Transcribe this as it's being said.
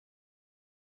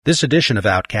This edition of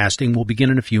Outcasting will begin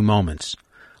in a few moments.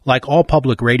 Like all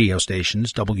public radio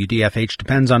stations, WDFH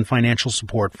depends on financial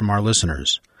support from our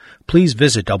listeners. Please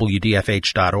visit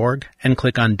WDFH.org and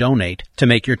click on Donate to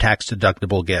make your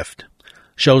tax-deductible gift.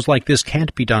 Shows like this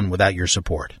can't be done without your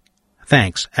support.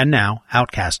 Thanks, and now,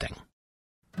 Outcasting.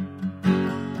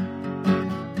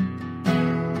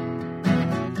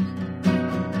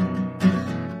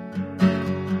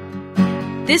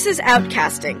 This is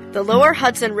Outcasting, the Lower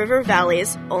Hudson River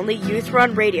Valley's only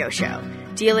youth-run radio show,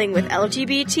 dealing with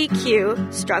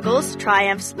LGBTQ struggles,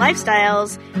 triumphs,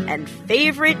 lifestyles, and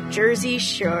favorite Jersey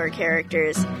Shore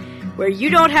characters, where you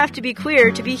don't have to be queer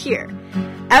to be here.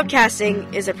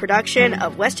 Outcasting is a production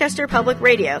of Westchester Public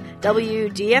Radio,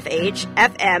 WDFH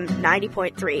FM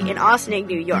 90.3 in Ossining,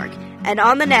 New York, and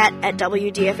on the net at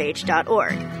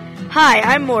WDFH.org. Hi,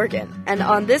 I'm Morgan, and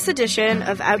on this edition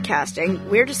of Outcasting,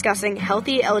 we're discussing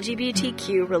healthy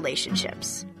LGBTQ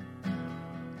relationships.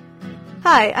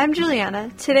 Hi, I'm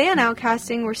Juliana. Today on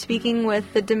Outcasting, we're speaking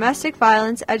with the Domestic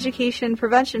Violence Education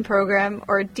Prevention Program,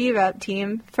 or DVEP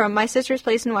team, from My Sister's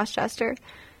Place in Westchester.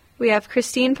 We have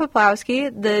Christine Poplowski,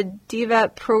 the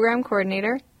DVEP Program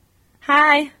Coordinator.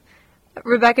 Hi.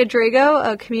 Rebecca Drago,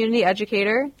 a community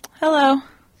educator. Hello.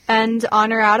 And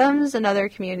Honor Adams, another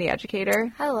community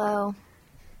educator. Hello.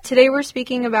 Today we're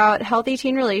speaking about healthy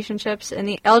teen relationships in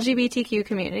the LGBTQ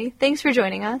community. Thanks for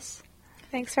joining us.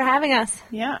 Thanks for having us.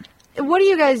 Yeah. What do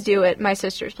you guys do at My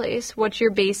Sister's Place? What's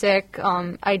your basic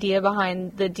idea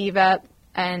behind the DVEP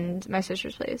and My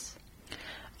Sister's Place?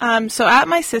 So at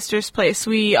My Sister's Place,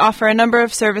 we offer a number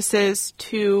of services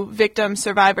to victims,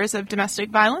 survivors of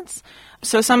domestic violence.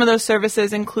 So some of those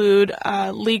services include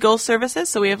legal services,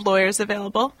 so we have lawyers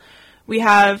available. We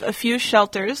have a few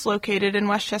shelters located in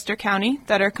Westchester County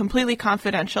that are completely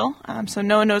confidential, so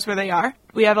no one knows where they are.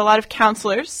 We have a lot of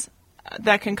counselors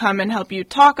that can come and help you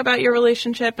talk about your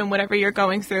relationship and whatever you're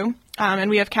going through.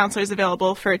 And we have counselors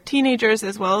available for teenagers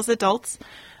as well as adults.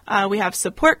 We have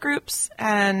support groups,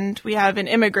 and we have an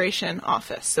immigration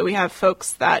office. So we have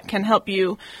folks that can help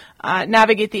you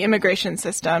navigate the immigration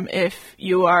system if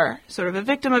you are sort of a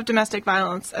victim of domestic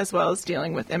violence as well as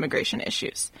dealing with immigration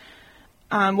issues.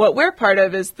 What we're part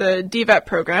of is the DVEP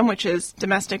program, which is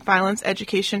Domestic Violence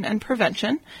Education and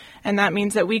Prevention. And that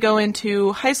means that we go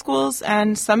into high schools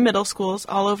and some middle schools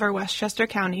all over Westchester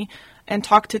County and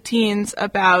talk to teens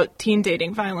about teen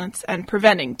dating violence and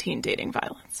preventing teen dating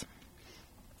violence.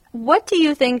 What do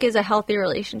you think is a healthy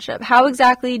relationship? How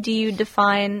exactly do you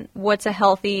define what's a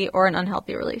healthy or an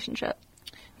unhealthy relationship?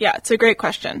 Yeah, it's a great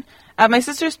question. At My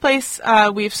Sister's Place,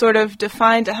 we've sort of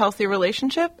defined a healthy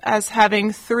relationship as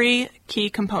having three key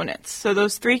components. So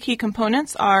those three key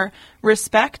components are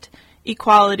respect,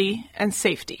 equality, and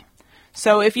safety.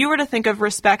 So if you were to think of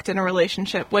respect in a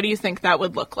relationship, what do you think that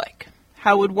would look like?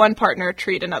 How would one partner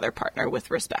treat another partner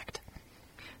with respect?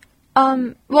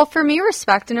 Well, for me,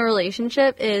 respect in a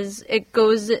relationship it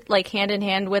goes like hand in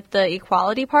hand with the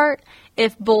equality part.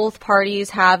 If both parties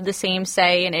have the same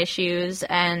say in issues,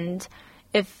 and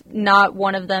if not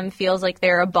one of them feels like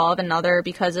they're above another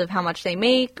because of how much they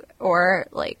make or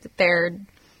like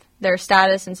their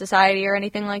status in society or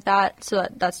anything like that. So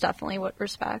that's definitely what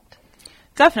respect.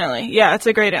 Definitely. Yeah, that's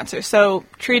a great answer. So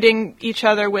treating each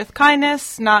other with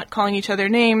kindness, not calling each other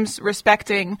names,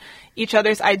 respecting each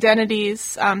other's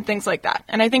identities, things like that.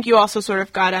 And I think you also sort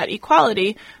of got at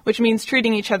equality, which means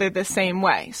treating each other the same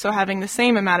way. So having the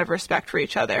same amount of respect for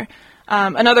each other.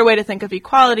 Another way to think of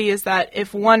equality is that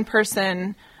if one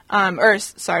person,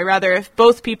 if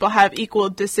both people have equal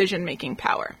decision-making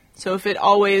power. So if it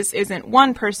always isn't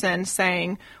one person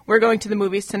saying, we're going to the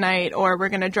movies tonight, or we're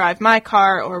going to drive my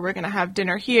car, or we're going to have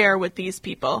dinner here with these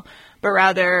people, but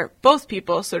rather both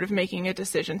people sort of making a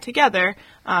decision together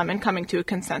and coming to a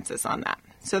consensus on that.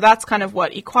 So that's kind of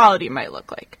what equality might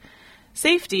look like.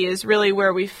 Safety is really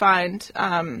where we find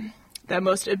that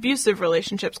most abusive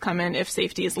relationships come in if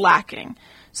safety is lacking.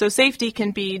 So safety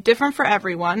can be different for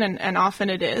everyone, and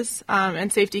often it is.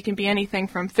 And safety can be anything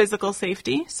from physical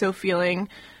safety, so feeling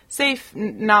safe,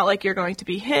 not like you're going to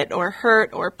be hit or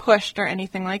hurt or pushed or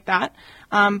anything like that,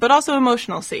 but also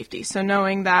emotional safety. So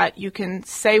knowing that you can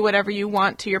say whatever you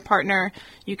want to your partner,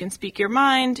 you can speak your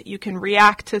mind, you can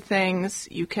react to things,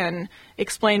 you can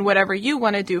explain whatever you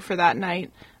want to do for that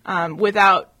night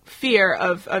without fear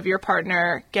of your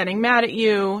partner getting mad at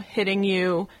you, hitting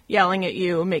you, yelling at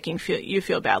you, making you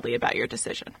feel badly about your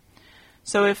decision.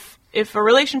 So if a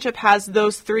relationship has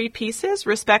those three pieces,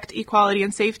 respect, equality,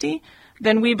 and safety,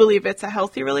 then we believe it's a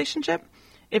healthy relationship.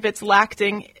 If it's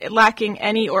lacking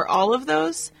any or all of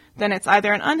those, then it's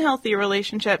either an unhealthy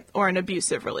relationship or an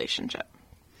abusive relationship.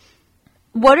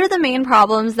 What are the main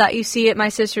problems that you see at My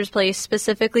Sister's Place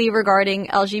specifically regarding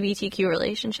LGBTQ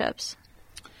relationships?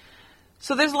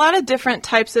 So there's a lot of different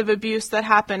types of abuse that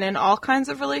happen in all kinds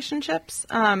of relationships,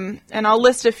 and I'll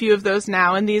list a few of those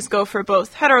now, and these go for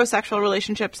both heterosexual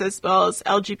relationships as well as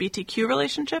LGBTQ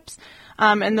relationships,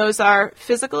 and those are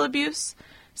physical abuse,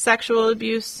 sexual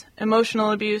abuse,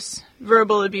 emotional abuse,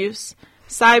 verbal abuse,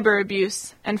 cyber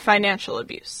abuse, and financial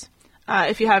abuse.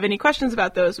 If you have any questions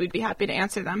about those, we'd be happy to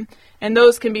answer them, and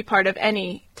those can be part of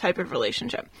any type of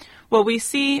relationship. What we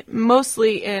see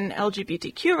mostly in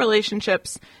LGBTQ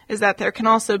relationships is that there can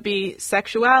also be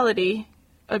sexuality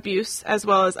abuse as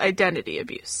well as identity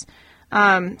abuse.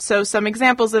 So some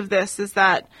examples of this is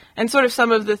that, and sort of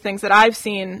some of the things that I've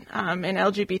seen in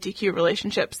LGBTQ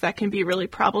relationships that can be really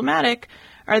problematic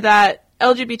are that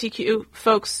LGBTQ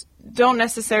folks don't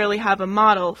necessarily have a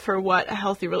model for what a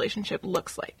healthy relationship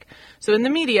looks like. So in the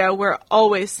media, we're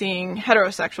always seeing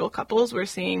heterosexual couples. We're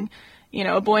seeing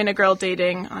a boy and a girl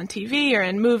dating on TV or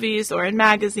in movies or in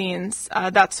magazines.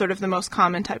 That's sort of the most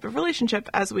common type of relationship,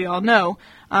 as we all know,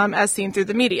 as seen through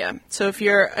the media. So if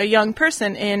you're a young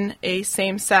person in a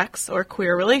same-sex or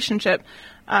queer relationship,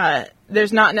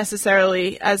 there's not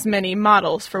necessarily as many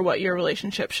models for what your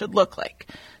relationship should look like.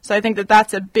 So I think that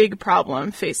that's a big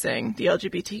problem facing the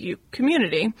LGBTQ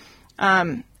community.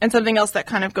 And something else that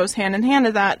kind of goes hand in hand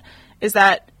to that is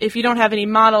that if you don't have any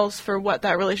models for what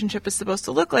that relationship is supposed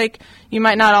to look like, you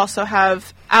might not also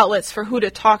have outlets for who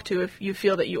to talk to if you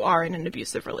feel that you are in an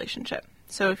abusive relationship.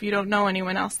 So if you don't know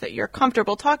anyone else that you're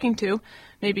comfortable talking to,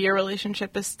 maybe your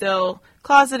relationship is still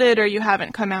closeted or you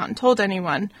haven't come out and told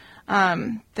anyone,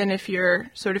 then if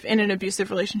you're sort of in an abusive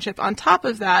relationship on top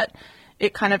of that,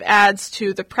 it kind of adds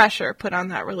to the pressure put on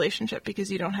that relationship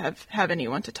because you don't have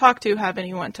anyone to talk to, have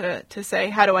anyone to say,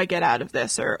 how do I get out of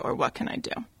this or what can I do?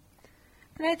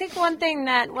 And I think one thing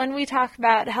that when we talk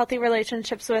about healthy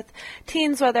relationships with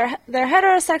teens, whether they're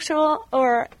heterosexual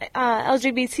or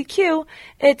LGBTQ,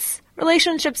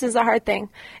 relationships is a hard thing.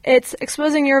 It's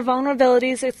exposing your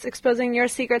vulnerabilities, it's exposing your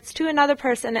secrets to another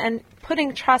person and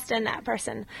putting trust in that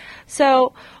person.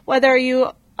 So whether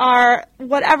you are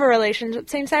whatever relationship,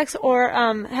 same-sex or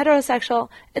heterosexual,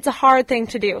 it's a hard thing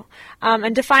to do.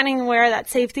 And defining where that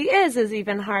safety is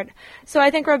even hard. So I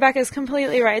think Rebecca is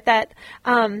completely right that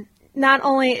not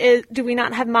only do we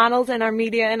not have models in our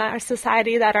media and our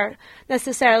society that are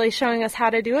necessarily showing us how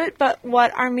to do it, but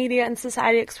what our media and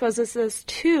society exposes us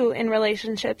to in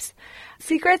relationships.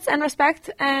 Secrets and respect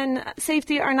and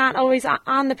safety are not always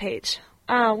on the page.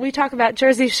 We talk about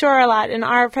Jersey Shore a lot in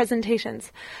our presentations.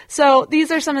 So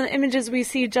these are some of the images we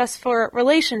see just for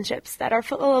relationships that are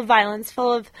full of violence,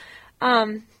 full of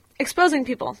exposing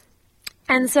people.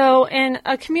 And so in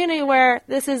a community where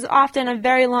this is often a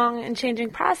very long and changing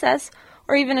process,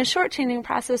 or even a short changing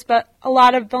process, but a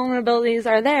lot of vulnerabilities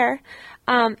are there,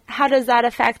 how does that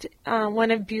affect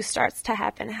when abuse starts to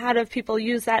happen? How do people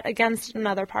use that against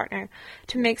another partner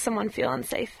to make someone feel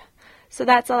unsafe? So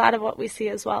that's a lot of what we see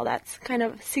as well. That's kind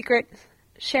of secret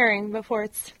sharing before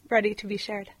it's ready to be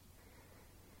shared.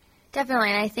 Definitely,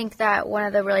 and I think that one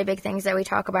of the really big things that we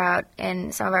talk about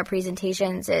in some of our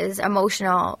presentations is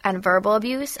emotional and verbal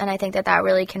abuse, and I think that that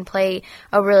really can play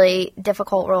a really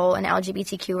difficult role in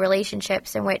LGBTQ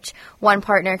relationships in which one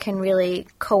partner can really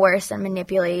coerce and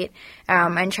manipulate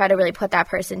and try to really put that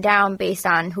person down based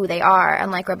on who they are.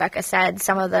 And like Rebecca said,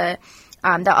 some of the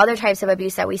other types of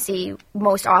abuse that we see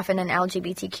most often in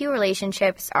LGBTQ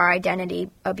relationships are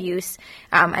identity abuse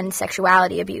and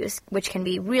sexuality abuse, which can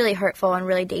be really hurtful and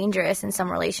really dangerous in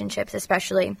some relationships,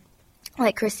 especially,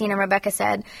 like Christine and Rebecca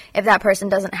said, if that person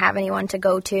doesn't have anyone to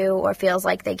go to or feels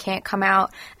like they can't come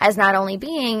out as not only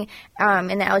being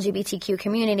in the LGBTQ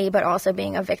community, but also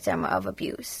being a victim of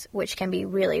abuse, which can be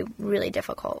really, really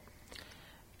difficult.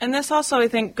 And this also, I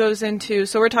think, goes into,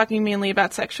 so we're talking mainly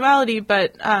about sexuality,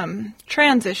 but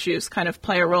trans issues kind of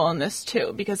play a role in this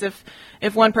too. Because if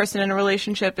one person in a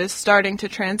relationship is starting to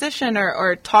transition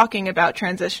or talking about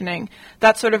transitioning,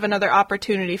 that's sort of another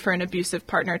opportunity for an abusive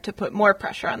partner to put more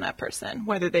pressure on that person.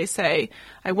 Whether they say,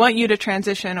 I want you to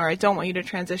transition, or I don't want you to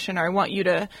transition, or I want you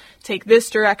to take this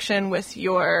direction with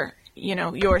your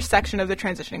section of the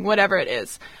transitioning, whatever it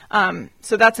is.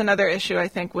 So that's another issue, I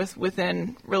think,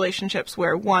 within relationships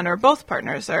where one or both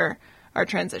partners are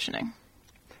transitioning.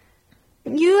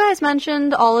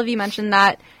 All of you mentioned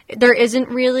that there isn't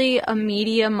really a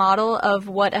media model of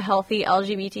what a healthy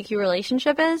LGBTQ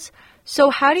relationship is. So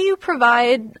how do you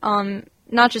provide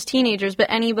not just teenagers, but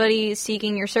anybody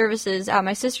seeking your services at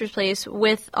My Sister's Place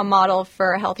with a model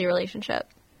for a healthy relationship?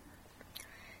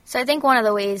 So I think one of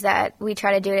the ways that we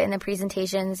try to do it in the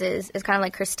presentations is kind of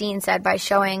like Christine said, by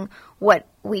showing what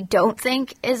we don't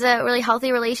think is a really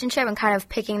healthy relationship and kind of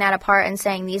picking that apart and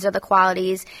saying these are the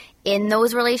qualities in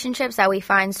those relationships that we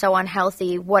find so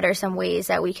unhealthy. What are some ways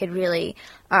that we could really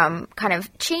kind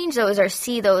of change those or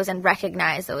see those and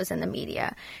recognize those in the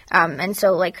media? And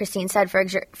so like Christine said, for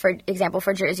example,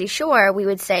 for Jersey Shore, we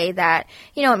would say that,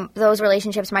 those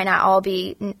relationships might not all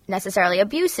be necessarily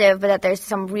abusive, but that there's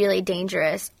some really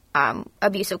dangerous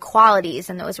abusive qualities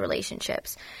in those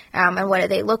relationships, and what do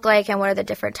they look like, and what are the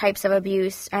different types of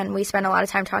abuse. And we spend a lot of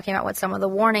time talking about what some of the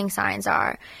warning signs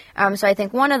are. So I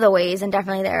think one of the ways, and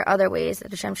definitely there are other ways,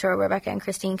 which I'm sure Rebecca and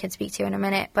Christine can speak to in a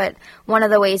minute, but one of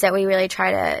the ways that we really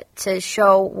try to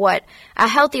show what a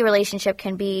healthy relationship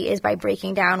can be is by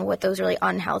breaking down what those really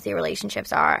unhealthy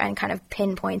relationships are and kind of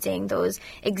pinpointing those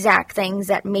exact things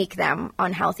that make them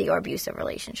unhealthy or abusive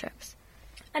relationships.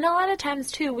 And a lot of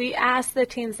times, too, we ask the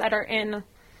teens that are in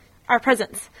our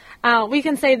presence. We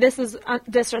can say this is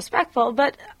disrespectful,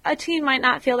 but a teen might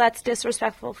not feel that's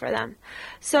disrespectful for them.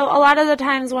 So a lot of the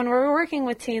times when we're working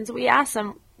with teens, we ask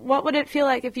them, what would it feel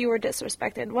like if you were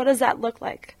disrespected? What does that look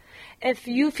like? If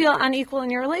you feel unequal in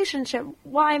your relationship,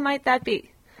 why might that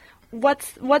be?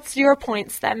 What's your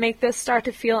points that make this start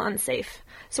to feel unsafe?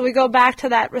 So we go back to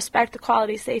that respect,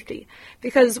 equality, safety.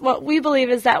 Because what we believe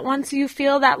is that once you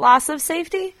feel that loss of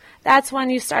safety, that's when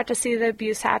you start to see the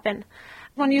abuse happen.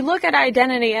 When you look at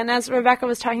identity, and as Rebecca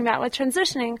was talking about with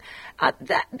transitioning,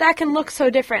 that can look so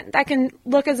different. That can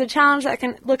look as a challenge, that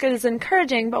can look as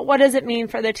encouraging, but what does it mean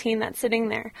for the teen that's sitting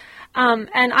there? And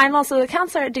I'm also the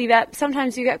counselor at DVEP.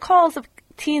 Sometimes you get calls of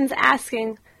teens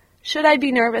asking, should I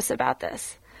be nervous about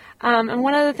this? And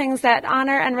one of the things that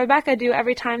Honor and Rebecca do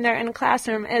every time they're in a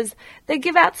classroom is they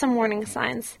give out some warning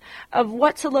signs of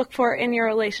what to look for in your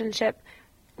relationship,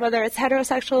 whether it's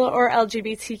heterosexual or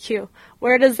LGBTQ.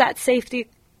 Where does that safety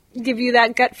give you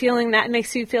that gut feeling that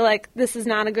makes you feel like this is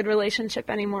not a good relationship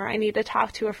anymore? I need to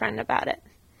talk to a friend about it.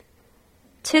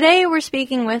 Today we're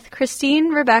speaking with Christine,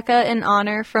 Rebecca, and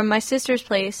Honor from My Sister's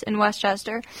Place in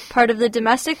Westchester, part of the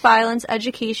Domestic Violence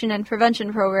Education and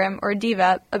Prevention Program, or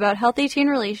DVEP, about healthy teen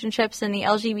relationships in the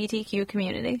LGBTQ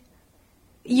community.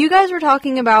 You guys were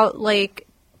talking about,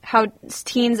 how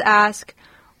teens ask,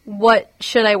 what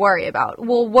should I worry about?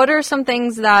 Well, what are some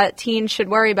things that teens should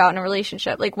worry about in a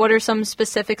relationship? What are some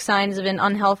specific signs of an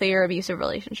unhealthy or abusive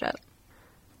relationship?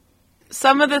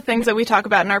 Some of the things that we talk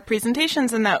about in our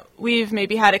presentations and that we've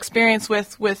maybe had experience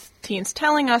with teens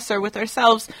telling us or with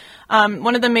ourselves,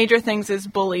 one of the major things is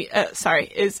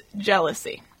is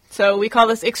jealousy. So we call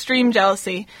this extreme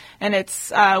jealousy, and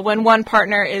it's when one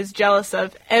partner is jealous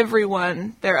of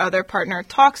everyone their other partner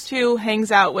talks to,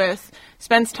 hangs out with,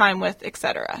 spends time with,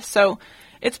 etc. So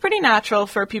it's pretty natural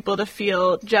for people to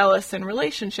feel jealous in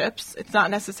relationships. It's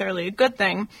not necessarily a good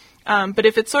thing, but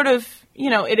if it's sort of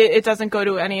it doesn't go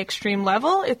to any extreme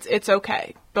level, it's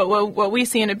okay. But what we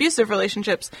see in abusive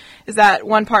relationships is that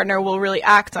one partner will really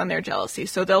act on their jealousy.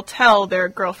 So they'll tell their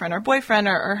girlfriend or boyfriend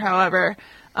or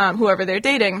whoever they're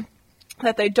dating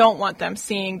that they don't want them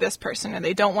seeing this person, and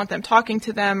they don't want them talking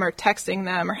to them or texting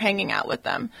them or hanging out with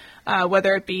them,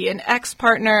 whether it be an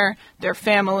ex-partner, their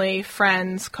family,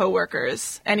 friends,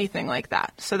 coworkers, anything like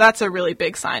that. So that's a really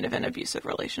big sign of an abusive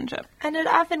relationship. And it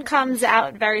often comes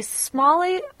out very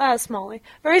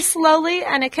very slowly,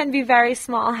 and it can be very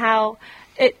small how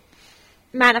it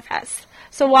manifests.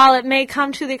 So while it may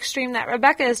come to the extreme that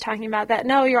Rebecca is talking about, that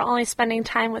no, you're only spending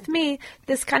time with me,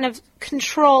 this kind of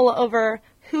control over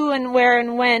who and where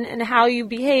and when and how you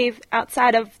behave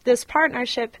outside of this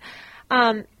partnership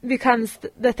becomes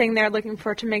the thing they're looking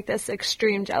for to make this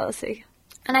extreme jealousy.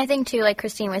 And I think, too, like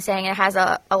Christine was saying, it has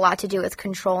a lot to do with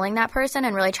controlling that person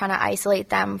and really trying to isolate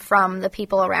them from the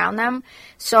people around them.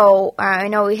 So I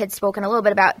know we had spoken a little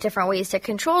bit about different ways to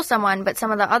control someone, but some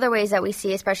of the other ways that we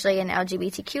see, especially in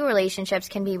LGBTQ relationships,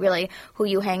 can be really who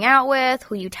you hang out with,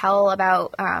 who you tell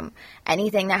about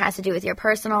anything that has to do with your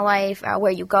personal life,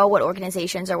 where you go, what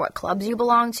organizations or what clubs you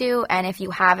belong to, and if you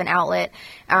have an outlet,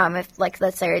 if,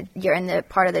 let's say you're in the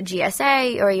part of the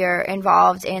GSA or you're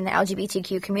involved in the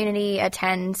LGBTQ community,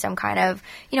 attend some kind of,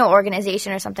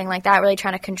 organization or something like that, really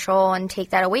trying to control and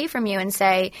take that away from you and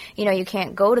say, you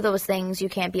can't go to those things, you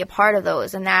can't be a part of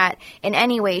those, and that in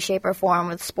any way, shape, or form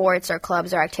with sports or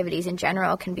clubs or activities in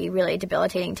general can be really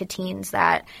debilitating to teens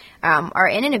that are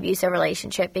in an abusive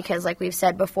relationship because, like we've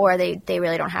said before, they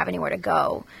really don't have anywhere to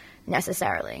go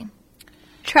necessarily.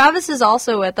 Travis is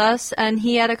also with us, and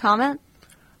he had a comment.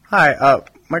 Hi,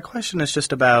 my question is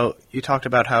just about, you talked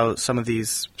about how some of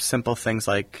these simple things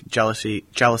like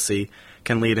jealousy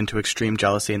can lead into extreme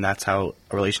jealousy, and that's how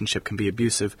a relationship can be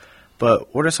abusive.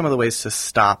 But what are some of the ways to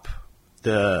stop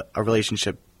a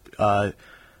relationship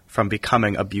from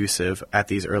becoming abusive at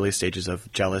these early stages of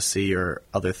jealousy or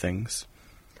other things?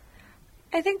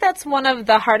 I think that's one of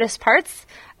the hardest parts.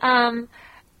 Our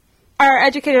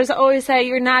educators always say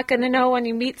you're not going to know when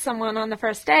you meet someone on the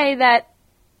first day that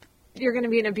you're going to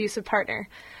be an abusive partner.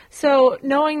 So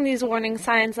knowing these warning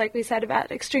signs, like we said, about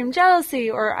extreme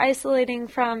jealousy or isolating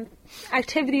from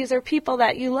activities or people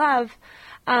that you love,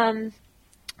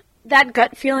 that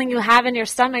gut feeling you have in your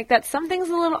stomach that something's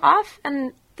a little off,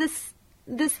 and this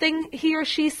thing he or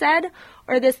she said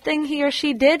or this thing he or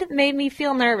she did made me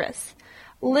feel nervous.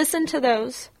 Listen to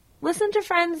those. Listen to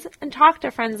friends and talk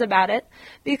to friends about it,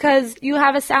 because you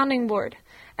have a sounding board.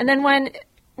 And then when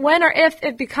or if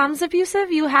it becomes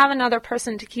abusive, you have another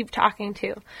person to keep talking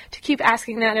to keep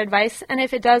asking that advice. And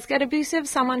if it does get abusive,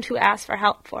 someone to ask for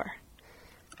help for.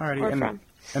 Alrighty,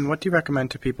 and what do you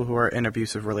recommend to people who are in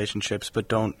abusive relationships but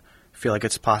don't feel like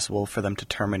it's possible for them to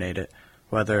terminate it,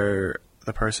 whether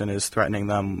the person is threatening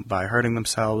them by hurting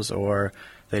themselves or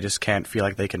they just can't feel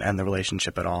like they can end the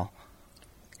relationship at all?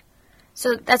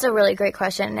 So that's a really great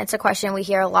question. It's a question we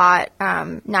hear a lot,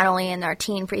 not only in our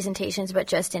teen presentations, but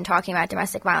just in talking about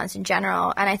domestic violence in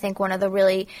general. And I think one of the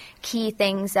really key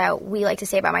things that we like to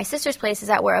say about My Sister's Place is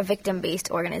that we're a victim-based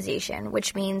organization,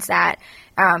 which means that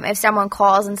if someone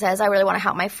calls and says, I really want to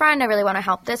help my friend, I really want to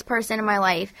help this person in my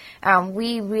life,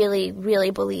 we really,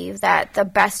 really believe that the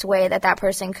best way that that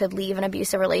person could leave an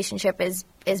abusive relationship is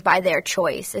by their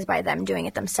choice, is by them doing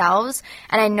it themselves.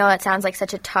 And I know that sounds like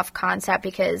such a tough concept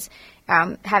because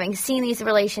having seen these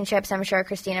relationships, I'm sure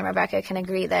Christine and Rebecca can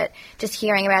agree that just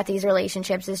hearing about these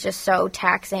relationships is just so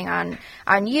taxing on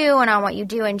you and on what you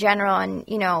do in general. And,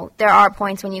 there are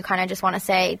points when you kind of just want to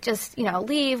say, just,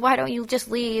 leave. Why don't you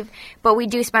just leave? But we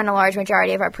do spend a large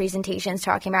majority of our presentations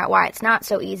talking about why it's not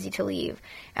so easy to leave.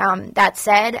 That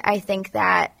said, I think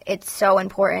that it's so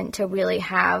important to really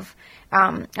have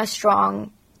a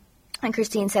strong, and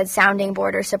Christine said, sounding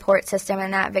board or support system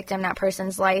in that victim, that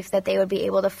person's life, that they would be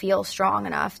able to feel strong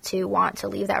enough to want to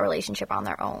leave that relationship on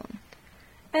their own.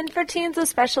 And for teens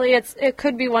especially, it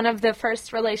could be one of the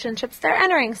first relationships they're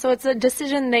entering. So it's a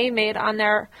decision they made on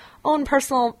their own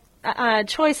personal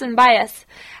choice and bias.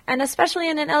 And especially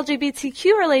in an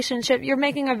LGBTQ relationship, you're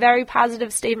making a very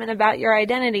positive statement about your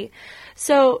identity.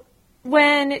 So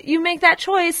when you make that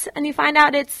choice and you find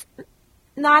out it's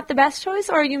not the best choice,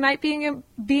 or you might be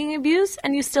being abused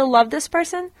and you still love this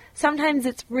person, sometimes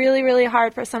it's really, really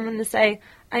hard for someone to say,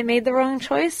 I made the wrong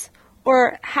choice,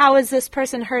 or how is this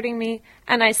person hurting me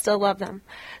and I still love them.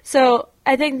 So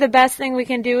I think the best thing we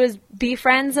can do is be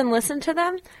friends and listen to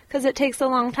them, because it takes a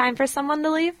long time for someone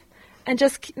to leave, and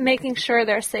just making sure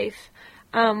they're safe.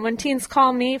 When teens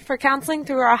call me for counseling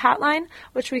through our hotline,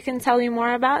 which we can tell you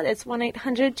more about, it's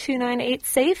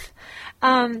 1-800-298-SAFE.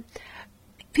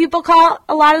 People call,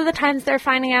 a lot of the times they're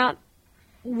finding out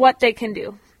what they can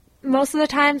do. Most of the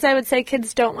times I would say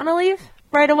kids don't want to leave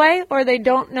right away, or they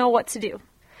don't know what to do.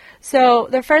 So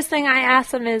the first thing I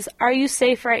ask them is, are you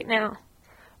safe right now?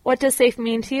 What does safe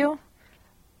mean to you?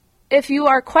 If you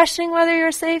are questioning whether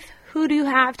you're safe, who do you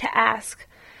have to ask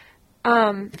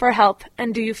for help?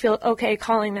 And do you feel okay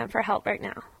calling them for help right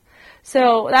now?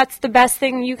 So that's the best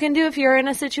thing you can do if you're in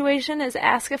a situation, is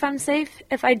ask if I'm safe.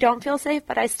 If I don't feel safe,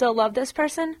 but I still love this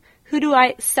person, who do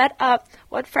I set up?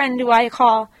 What friend do I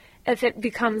call if it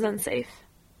becomes unsafe?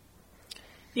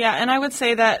 Yeah, and I would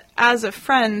say that as a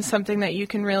friend, something that you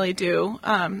can really do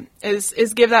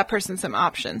is give that person some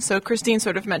options. So Christine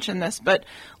sort of mentioned this, but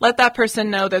let that person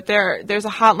know that there's a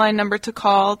hotline number to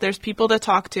call, there's people to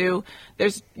talk to,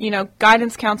 there's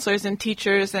guidance counselors and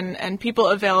teachers and people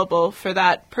available for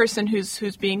that person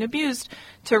who's being abused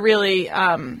to really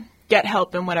get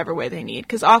help in whatever way they need.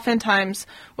 Because oftentimes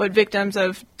what victims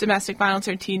of domestic violence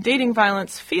or teen dating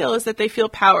violence feel is that they feel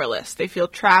powerless. They feel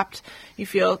trapped. You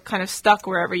feel kind of stuck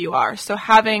wherever you are. So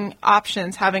having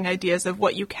options, having ideas of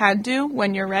what you can do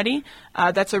when you're ready,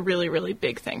 that's a really, really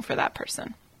big thing for that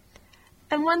person.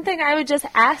 And one thing I would just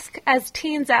ask as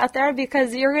teens out there,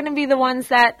 because you're going to be the ones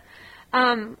that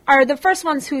are the first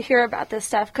ones who hear about this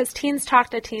stuff, because teens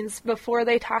talk to teens before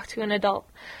they talk to an adult.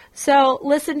 So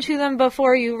listen to them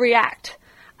before you react.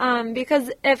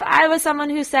 Because if I was someone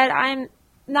who said, I'm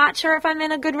not sure if I'm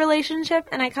in a good relationship,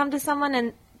 and I come to someone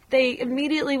and they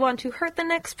immediately want to hurt the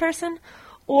next person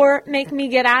or make me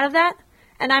get out of that,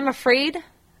 and I'm afraid,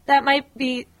 that might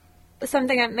be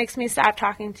something that makes me stop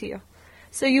talking to you.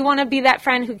 So you want to be that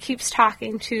friend who keeps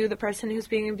talking to the person who's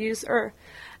being abused, or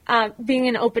being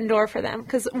an open door for them,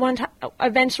 because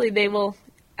eventually they will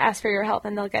ask for your help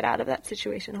and they'll get out of that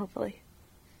situation, hopefully.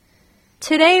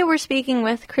 Today we're speaking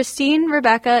with Christine,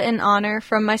 Rebecca, and Honor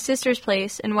from My Sister's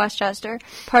Place in Westchester,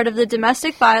 part of the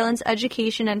Domestic Violence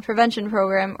Education and Prevention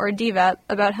Program, or DVEP,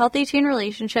 about healthy teen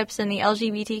relationships in the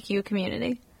LGBTQ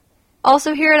community.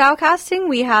 Also here at Outcasting,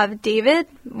 we have David,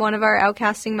 one of our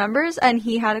Outcasting members, and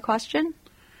he had a question.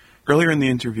 Earlier in the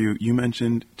interview, you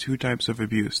mentioned two types of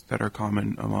abuse that are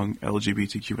common among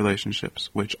LGBTQ relationships,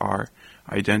 which are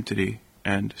identity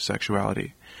and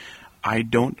sexuality. I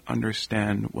don't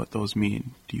understand what those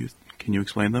mean. Can you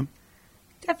explain them?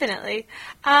 Definitely.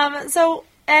 And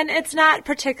it's not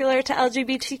particular to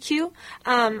LGBTQ.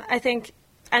 I think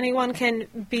anyone can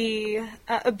be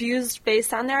abused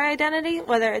based on their identity,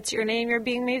 whether it's your name you're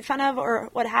being made fun of or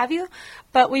what have you.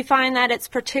 But we find that it's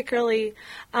particularly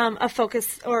a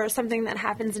focus or something that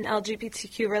happens in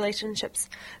LGBTQ relationships.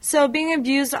 So being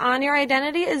abused on your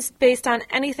identity is based on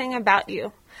anything about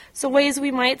you. So ways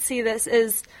we might see this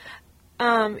is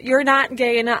you're not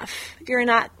gay enough, you're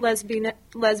not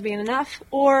lesbian enough,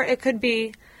 or it could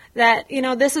be that,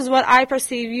 this is what I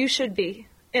perceive you should be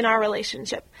in our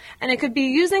relationship. And it could be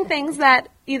using things that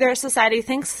either society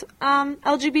thinks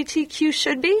LGBTQ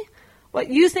should be, what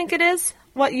you think it is,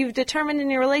 what you've determined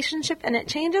in your relationship and it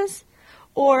changes,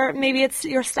 or maybe it's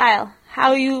your style,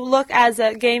 how you look as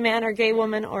a gay man or gay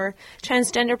woman or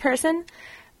transgender person.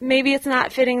 Maybe it's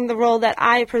not fitting the role that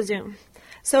I presume.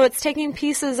 So it's taking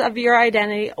pieces of your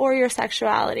identity or your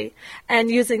sexuality and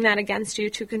using that against you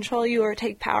to control you or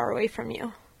take power away from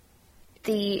you.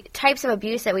 The types of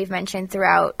abuse that we've mentioned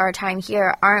throughout our time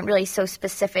here aren't really so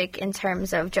specific in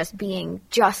terms of just being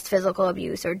just physical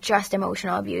abuse or just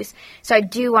emotional abuse. So I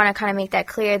do want to kind of make that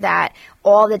clear that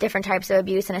all the different types of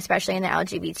abuse, and especially in the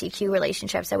LGBTQ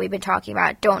relationships that we've been talking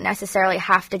about, don't necessarily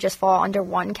have to just fall under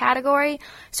one category.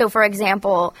 So, for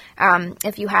example,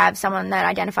 if you have someone that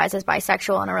identifies as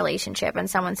bisexual in a relationship and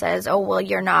someone says, oh, well,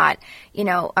 you're not,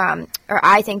 or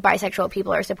I think bisexual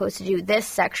people are supposed to do this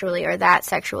sexually or that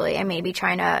sexually, and maybe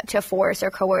trying to force or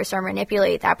coerce or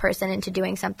manipulate that person into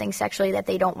doing something sexually that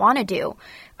they don't want to do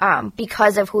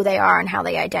because of who they are and how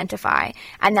they identify.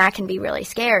 And that can be really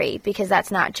scary because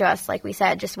that's not just, like we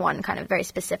said, just one kind of very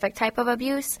specific type of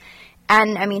abuse.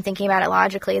 And, thinking about it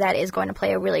logically, that is going to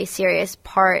play a really serious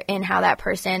part in how that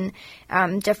person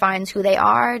defines who they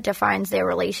are, defines their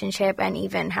relationship, and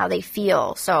even how they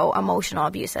feel. So emotional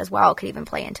abuse as well could even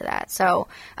play into that. So,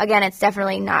 again, it's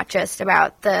definitely not just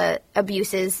about the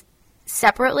abuses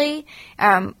separately.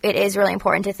 It is really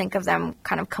important to think of them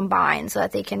kind of combined so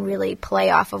that they can really play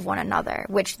off of one another,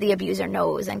 which the abuser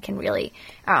knows and can really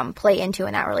play into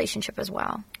in that relationship as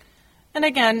well. And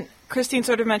again, Christine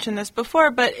sort of mentioned this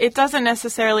before, but it doesn't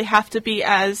necessarily have to be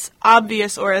as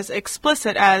obvious or as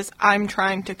explicit as I'm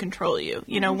trying to control you.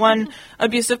 One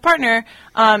abusive partner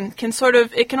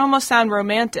it can almost sound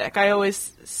romantic. I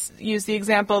always use the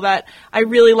example that I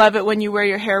really love it when you wear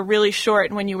your hair really short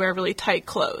and when you wear really tight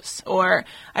clothes. Or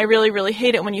I really, really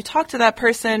hate it when you talk to that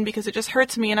person because it just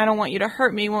hurts me and I don't want you to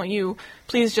hurt me. Won't you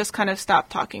please just kind of stop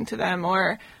talking to them?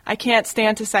 Or I can't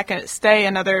stand to stay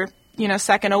another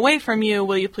second away from you,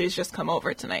 will you please just come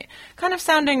over tonight? Kind of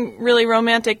sounding really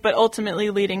romantic, but ultimately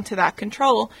leading to that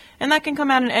control. And that can come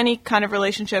out in any kind of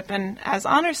relationship. And as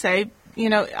Honor said,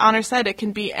 it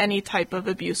can be any type of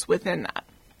abuse within that.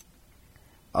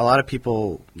 A lot of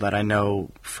people that I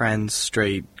know, friends,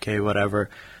 straight, gay,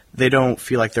 whatever, they don't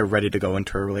feel like they're ready to go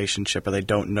into a relationship, or they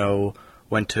don't know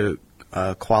when to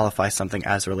qualify something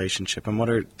as a relationship. And what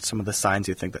are some of the signs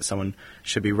you think that someone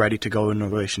should be ready to go into a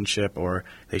relationship or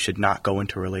they should not go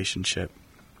into a relationship?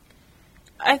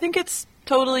 I think it's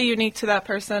totally unique to that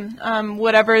person,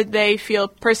 whatever they feel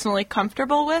personally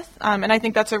comfortable with. And I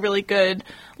think that's a really good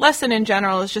lesson in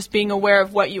general, is just being aware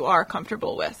of what you are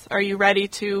comfortable with. Are you ready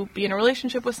to be in a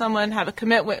relationship with someone, have a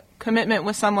commitment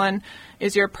with someone?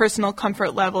 Is your personal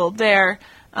comfort level there?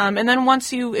 And then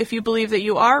if you believe that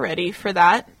you are ready for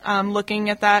that, looking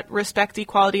at that respect,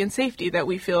 equality, and safety that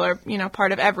we feel are,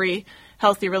 part of every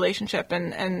healthy relationship,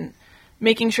 and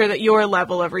making sure that your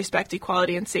level of respect,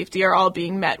 equality, and safety are all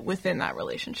being met within that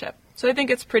relationship. So I think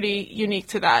it's pretty unique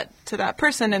to that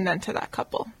person and then to that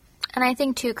couple. And I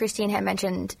think, too, Christine had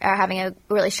mentioned having a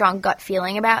really strong gut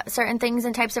feeling about certain things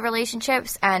and types of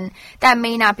relationships. And that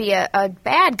may not be a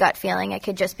bad gut feeling. It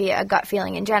could just be a gut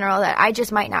feeling in general that I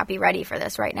just might not be ready for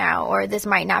this right now, or this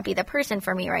might not be the person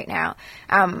for me right now.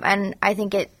 And I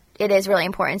think it is really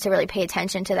important to really pay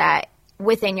attention to that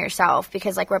within yourself,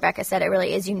 because like Rebecca said, it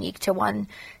really is unique to one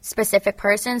specific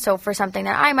person. So for something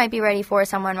that I might be ready for,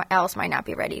 someone else might not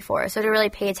be ready for. So to really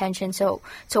pay attention to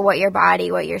what your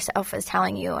body, what yourself is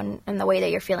telling you, and the way that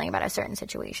you're feeling about a certain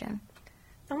situation.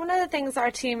 And one of the things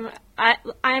our team,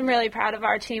 I'm really proud of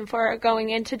our team for going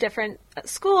into different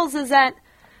schools is that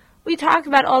we talk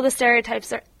about all the stereotypes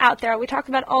that are out there. We talk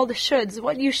about all the shoulds,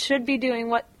 what you should be doing,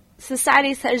 what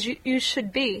society says you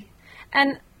should be.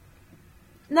 And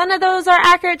none of those are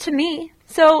accurate to me.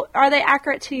 So are they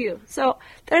accurate to you? So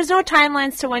there's no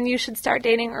timelines to when you should start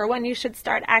dating or when you should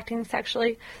start acting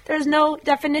sexually. There's no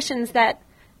definitions that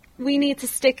we need to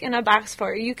stick in a box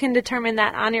for. You can determine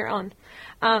that on your own.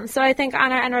 So I think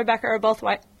Anna and Rebecca are both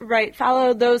right.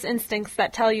 Follow those instincts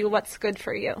that tell you what's good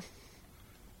for you.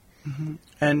 Mm-hmm.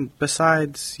 And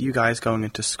besides you guys going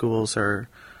into schools or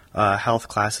health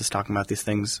classes talking about these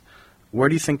things, where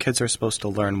do you think kids are supposed to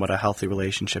learn what a healthy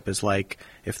relationship is like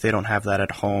if they don't have that at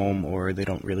home or they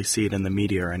don't really see it in the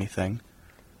media or anything?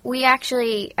 We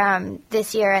actually,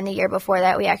 this year and the year before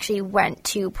that, we actually went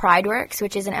to PrideWorks,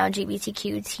 which is an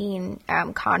LGBTQ teen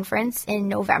conference in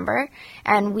November,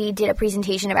 and we did a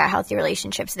presentation about healthy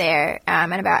relationships there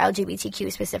and about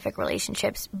LGBTQ-specific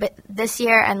relationships. But this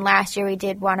year and last year, we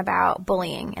did one about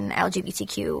bullying in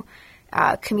LGBTQ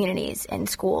communities in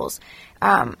schools.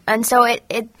 And so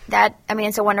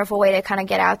it's a wonderful way to kind of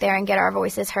get out there and get our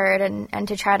voices heard and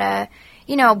to try to,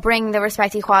 bring the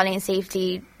respect, equality, and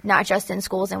safety, not just in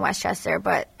schools in Westchester,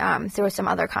 but through some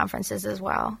other conferences as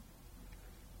well.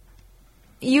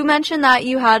 You mentioned that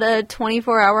you had a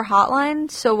 24-hour hotline,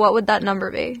 so what would that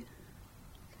number be?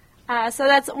 So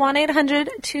that's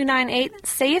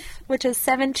 1-800-298-SAFE, which is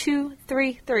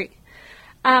 7233.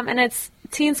 And it's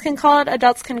teens can call it,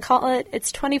 adults can call it.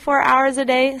 It's 24 hours a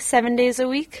day, 7 days a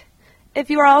week. If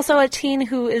you are also a teen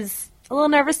who is a little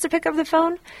nervous to pick up the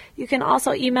phone, you can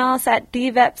also email us at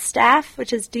dvepstaff,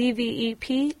 which is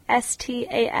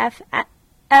DVEPSTAFF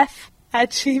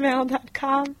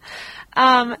 @gmail.com.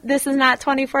 This is not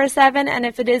 24/7, and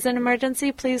if it is an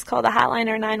emergency, please call the hotline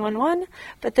or 911.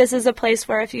 But this is a place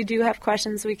where if you do have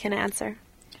questions, we can answer.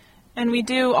 And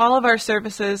all of our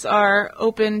services are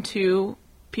open to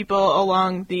people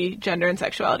along the gender and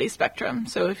sexuality spectrum.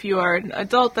 So if you are an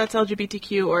adult that's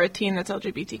LGBTQ or a teen that's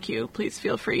LGBTQ, please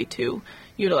feel free to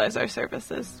utilize our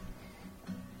services.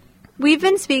 We've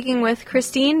been speaking with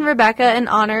Christine, Rebecca, and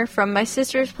Honor from My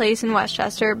Sister's Place in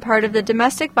Westchester, part of the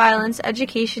Domestic Violence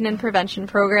Education and Prevention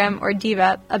Program, or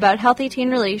DVEP, about healthy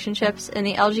teen relationships in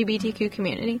the LGBTQ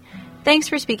community. Thanks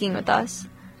for speaking with us.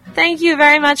 Thank you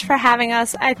very much for having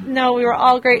us. I know we were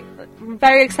all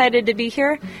very excited to be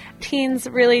here. Teens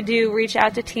really do reach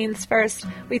out to teens first.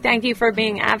 We thank you for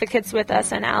being advocates with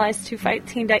us and allies to fight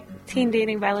teen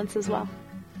dating violence as well.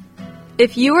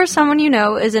 If you or someone you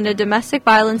know is in a domestic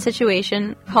violence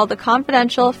situation, call the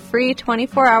confidential, free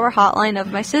 24-hour hotline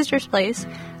of My Sister's Place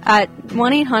at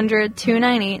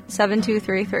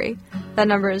 1-800-298-7233. That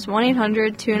number is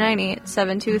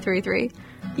 1-800-298-7233.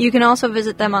 You can also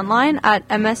visit them online at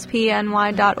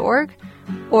mspny.org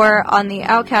or on the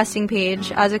Outcasting page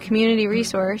as a community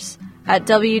resource at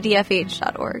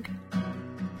wdfh.org.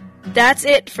 That's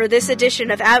it for this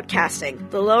edition of Outcasting,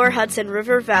 the Lower Hudson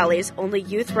River Valley's only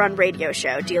youth-run radio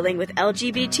show dealing with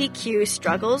LGBTQ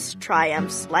struggles,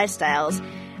 triumphs, lifestyles,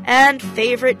 and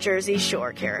favorite Jersey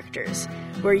Shore characters,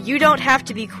 where you don't have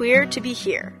to be queer to be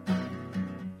here.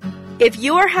 If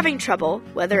you are having trouble,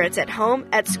 whether it's at home,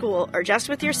 at school, or just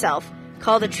with yourself,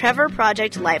 call the Trevor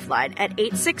Project Lifeline at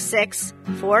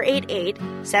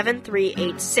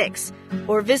 866-488-7386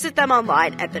 or visit them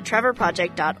online at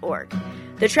thetrevorproject.org.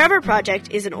 The Trevor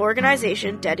Project is an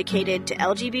organization dedicated to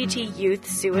LGBT youth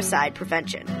suicide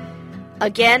prevention.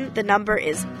 Again, the number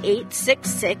is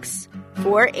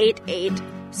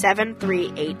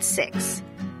 866-488-7386.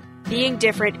 Being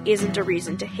different isn't a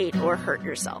reason to hate or hurt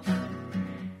yourself.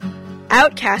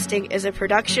 Outcasting is a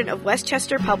production of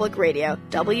Westchester Public Radio,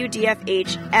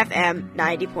 WDFH FM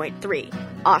 90.3,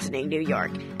 Ossining, New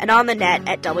York, and on the net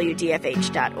at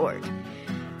WDFH.org.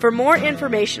 For more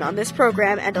information on this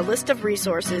program and a list of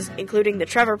resources, including the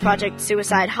Trevor Project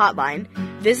Suicide Hotline,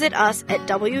 visit us at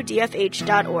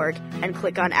WDFH.org and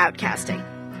click on Outcasting.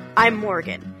 I'm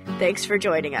Morgan. Thanks for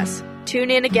joining us.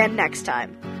 Tune in again next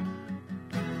time.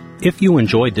 If you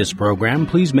enjoyed this program,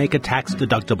 please make a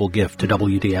tax-deductible gift to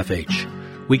WDFH.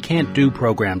 We can't do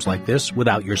programs like this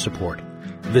without your support.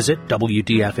 Visit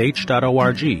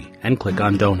WDFH.org and click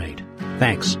on Donate.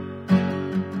 Thanks.